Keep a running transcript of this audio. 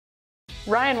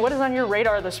Ryan, what is on your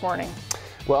radar this morning?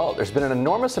 Well, there's been an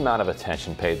enormous amount of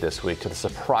attention paid this week to the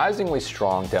surprisingly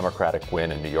strong Democratic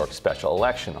win in New York's special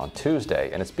election on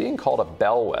Tuesday, and it's being called a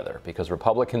bellwether because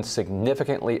Republicans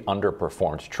significantly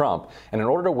underperformed Trump, and in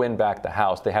order to win back the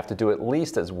House, they have to do at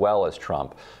least as well as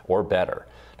Trump or better.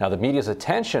 Now, the media's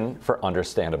attention, for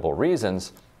understandable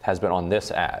reasons, has been on this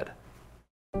ad.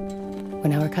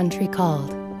 When our country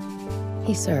called,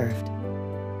 he served.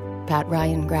 Pat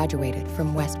Ryan graduated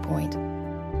from West Point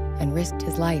and risked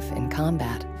his life in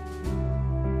combat.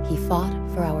 He fought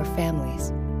for our families,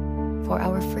 for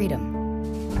our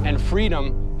freedom. And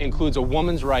freedom includes a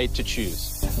woman's right to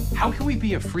choose. How can we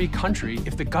be a free country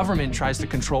if the government tries to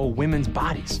control women's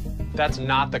bodies? That's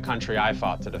not the country I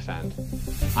fought to defend.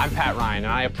 I'm Pat Ryan,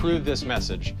 and I approve this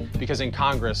message because in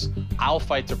Congress, I'll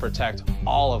fight to protect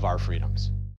all of our freedoms.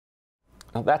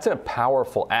 Now, that's a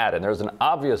powerful ad, and there's an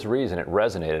obvious reason it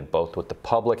resonated both with the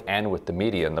public and with the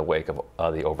media in the wake of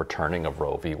the overturning of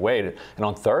Roe v. Wade. And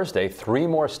on Thursday, 3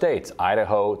 more states,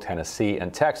 Idaho, Tennessee,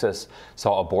 and Texas,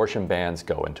 saw abortion bans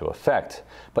go into effect.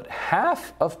 But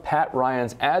half of Pat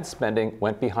Ryan's ad spending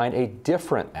went behind a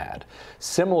different ad,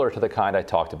 similar to the kind I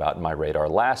talked about in my radar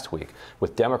last week,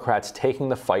 with Democrats taking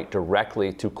the fight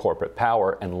directly to corporate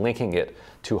power and linking it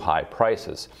to high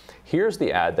prices. Here's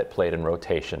the ad that played in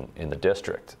rotation in the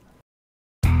district.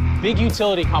 Big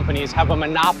utility companies have a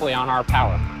monopoly on our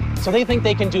power, so they think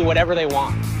they can do whatever they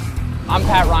want. I'm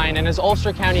Pat Ryan, and as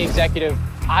Ulster County executive,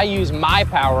 I use my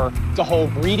power to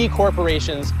hold greedy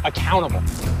corporations accountable.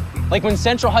 Like when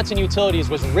Central Hudson Utilities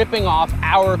was ripping off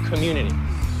our community.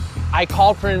 I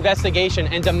called for an investigation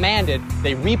and demanded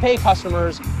they repay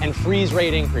customers and freeze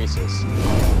rate increases.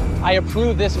 I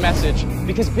approve this message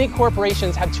because big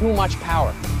corporations have too much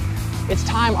power. It's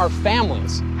time our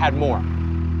families had more.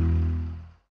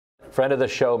 Friend of the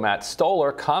show, Matt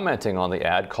Stoller, commenting on the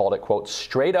ad, called it, quote,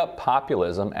 straight up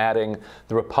populism, adding,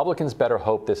 the Republicans better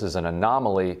hope this is an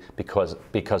anomaly because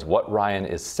what Ryan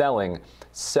is selling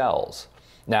sells.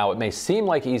 Now, it may seem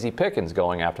like easy pickings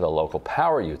going after the local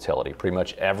power utility. Pretty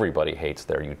much everybody hates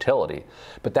their utility.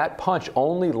 But that punch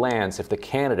only lands if the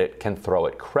candidate can throw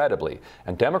it credibly.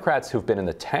 And Democrats who've been in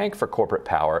the tank for corporate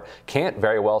power can't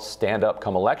very well stand up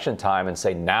come election time and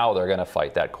say now they're going to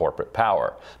fight that corporate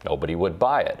power. Nobody would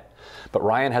buy it. But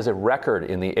Ryan has a record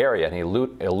in the area, and he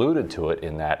alluded to it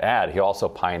in that ad. He also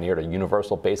pioneered a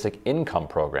universal basic income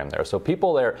program there. So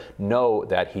people there know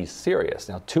that he's serious.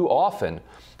 Now, too often,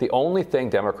 the only thing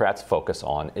Democrats focus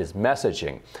on is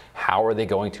messaging. How are they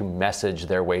going to message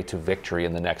their way to victory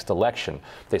in the next election?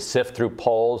 They sift through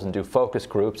polls and do focus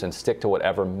groups and stick to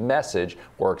whatever message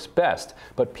works best.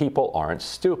 But people aren't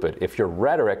stupid. If your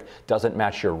rhetoric doesn't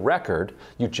match your record,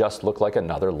 you just look like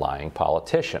another lying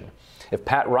politician. If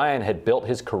Pat Ryan had built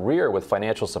his career with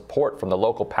financial support from the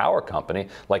local power company,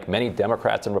 like many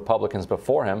Democrats and Republicans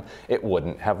before him, it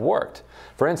wouldn't have worked.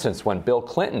 For instance, when Bill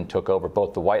Clinton took over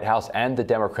both the White House and the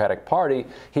Democratic Party,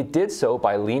 he did so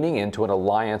by leaning into an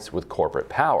alliance with corporate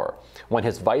power. When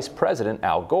his vice president,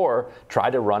 Al Gore,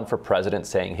 tried to run for president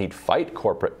saying he'd fight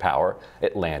corporate power,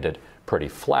 it landed pretty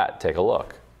flat. Take a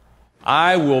look.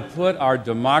 I will put our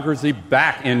democracy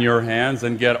back in your hands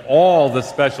and get all the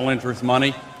special interest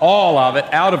money, all of it,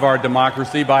 out of our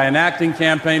democracy by enacting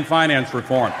campaign finance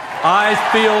reform. I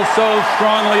feel so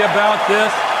strongly about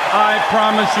this. I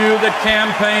promise you that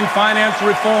campaign finance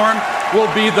reform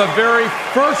will be the very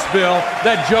first bill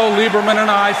that Joe Lieberman and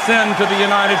I send to the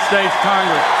United States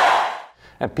Congress.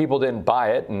 And people didn't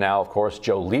buy it, and now, of course,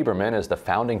 Joe Lieberman is the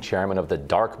founding chairman of the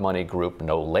dark money group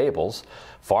No Labels.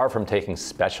 Far from taking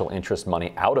special interest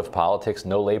money out of politics,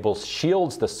 No Labels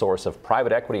shields the source of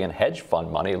private equity and hedge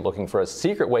fund money looking for a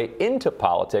secret way into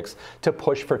politics to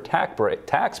push for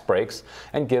tax breaks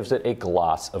and gives it a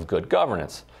gloss of good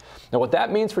governance. Now, what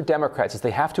that means for Democrats is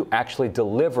they have to actually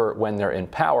deliver when they're in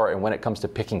power, and when it comes to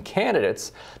picking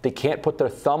candidates, they can't put their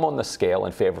thumb on the scale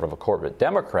in favor of a corporate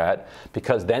Democrat,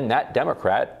 because then that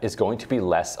Democrat is going to be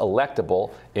less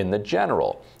electable in the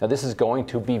general. Now, this is going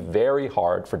to be very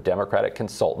hard for Democratic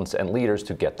consultants and leaders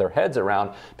to get their heads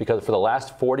around, because for the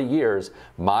last 40 years,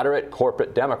 moderate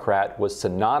corporate Democrat was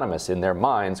synonymous in their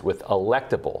minds with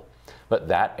electable. But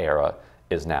that era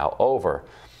is now over.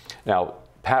 Now,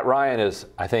 Pat Ryan is,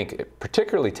 I think, a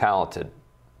particularly talented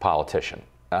politician.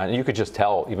 And you could just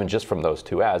tell, even just from those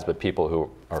 2 ads, but people who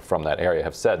are from that area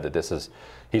have said that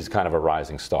he's kind of a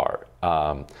rising star.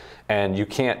 And you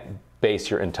can't base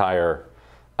your entire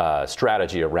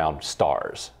strategy around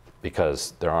stars,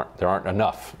 because there aren't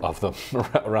enough of them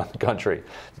around the country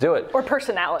to do it. Or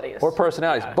personalities. Or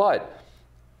personalities. Yeah. But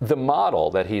the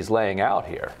model that he's laying out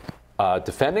here,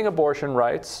 defending abortion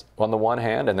rights on the one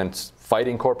hand and then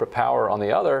fighting corporate power on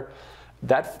the other,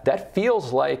 that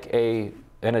feels like an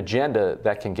agenda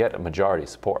that can get a majority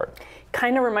support.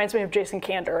 Kind of reminds me of Jason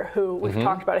Kander, who we've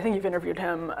talked about. I think you've interviewed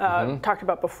him, talked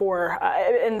about before.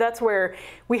 And that's where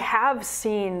we have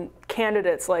seen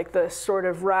candidates like this sort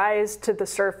of rise to the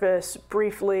surface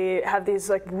briefly, have these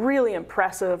like really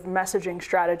impressive messaging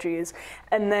strategies.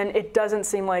 And then it doesn't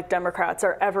seem like Democrats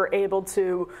are ever able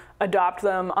to adopt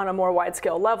them on a more wide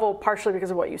scale level, partially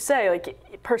because of what you say, like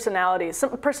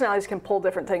some personalities can pull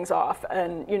different things off.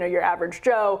 And, you know, your average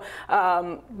Joe,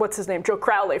 what's his name? Joe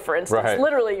Crowley, for instance,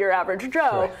 literally your average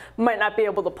Joe might not be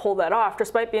able to pull that off,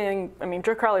 despite being, I mean,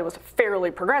 Joe Crowley was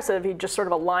fairly progressive. He just sort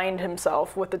of aligned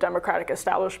himself with the Democratic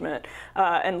establishment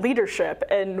and leadership.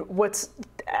 And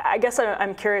I guess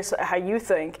I'm curious how you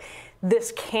think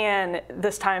this can,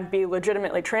 this time, be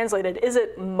legitimately translated. Is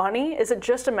it money? Is it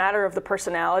just a matter of the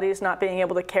personalities not being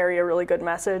able to carry a really good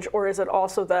message? Or is it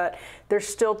also that there's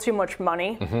still too much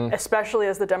money, especially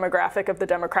as the demographic of the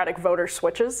Democratic voter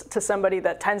switches to somebody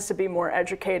that tends to be more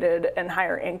educated and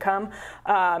higher income?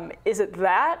 Is it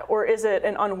that, or is it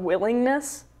an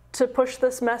unwillingness to push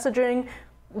this messaging?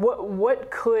 What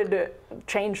could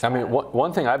change that? I mean,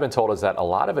 one thing I've been told is that a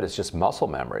lot of it is just muscle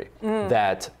memory,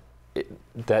 that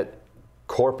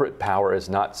corporate power is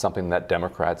not something that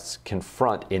Democrats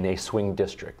confront in a swing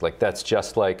district. Like, that's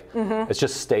just like, it's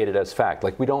just stated as fact.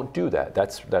 Like, we don't do that.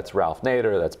 That's Ralph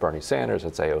Nader, that's Bernie Sanders,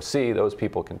 that's AOC. Those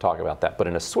people can talk about that. But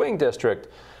in a swing district,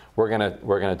 we're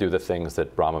gonna do the things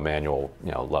that Rahm Emanuel,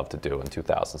 you know, loved to do in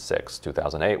 2006,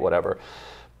 2008, whatever.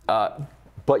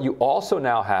 But you also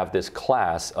now have this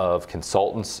class of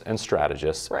consultants and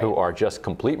strategists who are just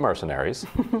complete mercenaries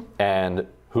and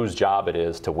whose job it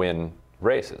is to win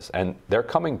races. And they're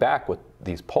coming back with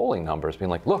these polling numbers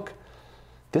being like, look,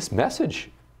 this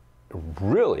message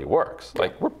really works.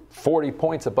 Like, we're 40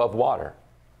 points above water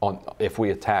if we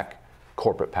attack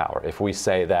corporate power. If we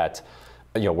say that,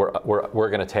 you know, we're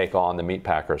going to take on the meat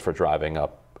packers for driving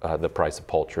up the price of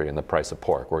poultry and the price of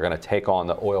pork. We're going to take on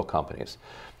the oil companies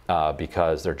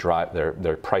because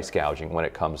they're price gouging when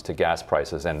it comes to gas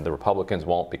prices, and the Republicans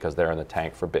won't because they're in the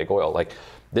tank for big oil. Like,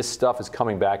 this stuff is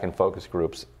coming back in focus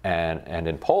groups and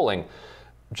in polling,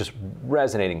 just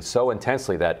resonating so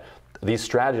intensely that these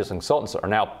strategists and consultants are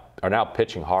now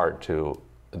pitching hard to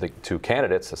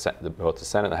candidates, both the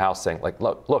Senate and the House, saying, like,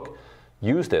 look,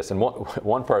 use this. And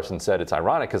one person said it's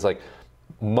ironic because, like,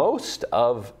 most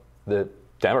of the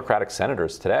Democratic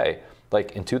senators today,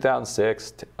 like in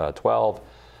 2006, 12,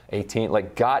 18,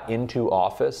 like, got into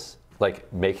office,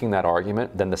 like, making that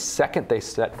argument. Then the second they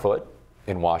set foot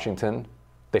in Washington,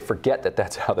 they forget that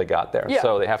that's how they got there.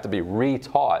 So they have to be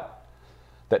retaught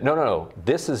that no,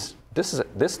 this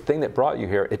thing that brought you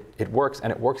here, it works, and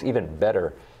it works even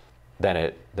better than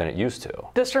it used to.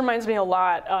 This reminds me a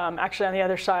lot, actually, on the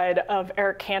other side, of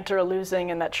Eric Cantor losing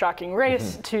in that shocking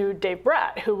race to Dave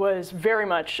Bratt, who was very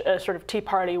much a sort of Tea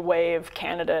Party wave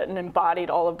candidate and embodied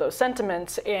all of those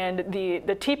sentiments. And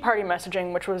the Tea Party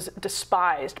messaging, which was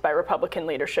despised by Republican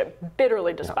leadership,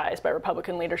 bitterly despised by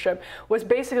Republican leadership, was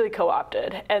basically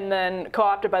co-opted, and then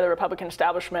co-opted by the Republican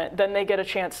establishment. Then they get a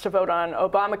chance to vote on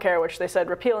Obamacare, which they said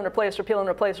repeal and replace, repeal and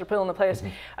replace, repeal and replace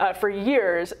for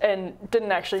years, and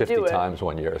didn't actually do it. 50 times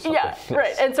 1 year or something. Yeah,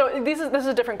 right. And so this is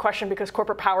a different question because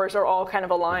corporate powers are all kind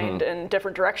of aligned in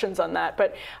different directions on that.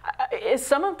 But is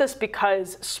some of this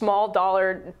because small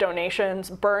dollar donations,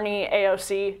 Bernie,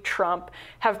 AOC, Trump,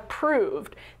 have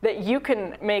proved that you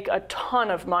can make a ton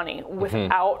of money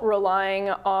without relying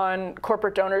on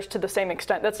corporate donors to the same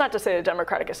extent? That's not to say the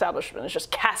Democratic establishment is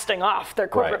just casting off their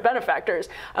corporate benefactors,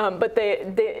 but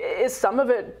is some of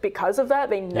it because of that?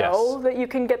 They know that you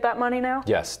can get that money now?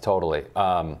 Yes, totally.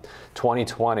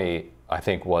 2020, I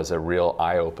think, was a real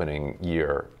eye-opening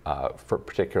year for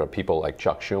particular people like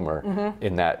Chuck Schumer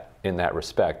in that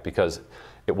respect, because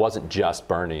it wasn't just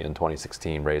Bernie in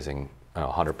 2016 raising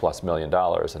 $100+ million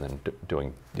and then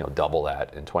doing double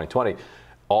that in 2020.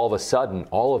 All of a sudden,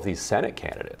 all of these Senate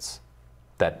candidates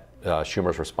that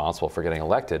Schumer's responsible for getting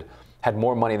elected had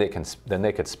more money than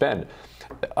they could spend.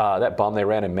 That bum they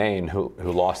ran in Maine who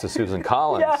lost to Susan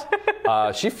Collins,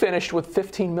 she finished with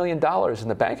 $15 million in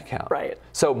the bank account. Right.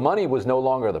 So money was no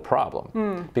longer the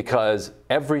problem because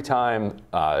every time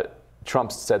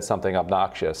Trump said something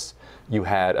obnoxious, you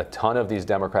had a ton of these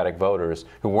Democratic voters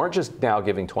who weren't just now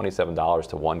giving $27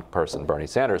 to one person, Bernie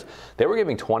Sanders. They were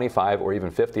giving $25 or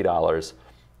even $50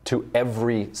 to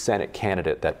every Senate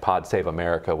candidate that Pod Save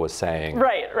America was saying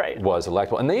was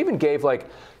electable. And they even gave like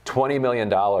 $20 million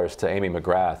to Amy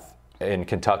McGrath in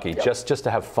Kentucky just to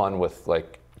have fun with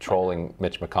like trolling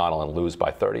Mitch McConnell and lose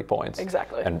by 30 points.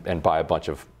 Exactly. And buy a bunch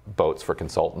of votes for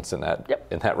consultants in that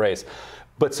in that race.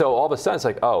 But so all of a sudden it's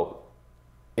like, oh,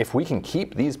 if we can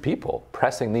keep these people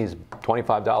pressing these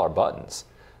 $25 buttons,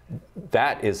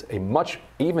 that is a much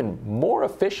even more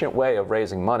efficient way of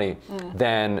raising money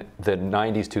than the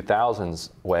 90s, 2000s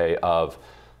way of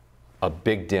a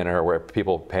big dinner where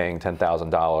people are paying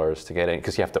 $10,000 to get in,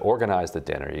 because you have to organize the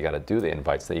dinner, you got to do the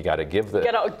invites, that you got to give the,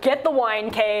 you got to get the wine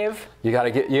cave, you got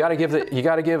to give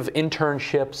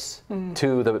internships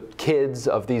to the kids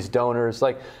of these donors.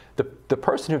 Like the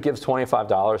person who gives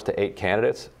 $25 to 8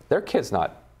 candidates, their kid's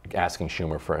not asking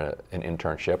Schumer for an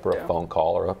internship or a phone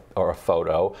call or a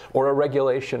photo or a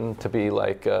regulation to be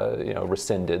like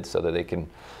rescinded so that they can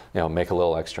make a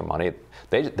little extra money.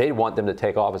 They want them to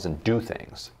take office and do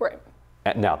things. Right.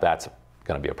 And now that's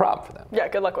going to be a problem for them. Yeah,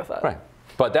 good luck with that. Right.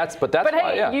 But hey,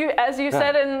 why, as you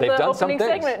said in the opening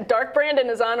segment, Dark Brandon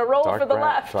is on a roll for the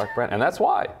left. Dark Brandon, and that's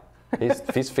why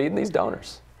he's feeding these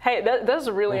donors. Hey, that's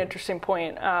a really interesting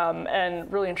point,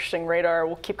 and really interesting radar.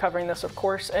 We'll keep covering this, of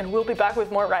course, and we'll be back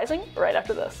with more Rising right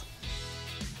after this.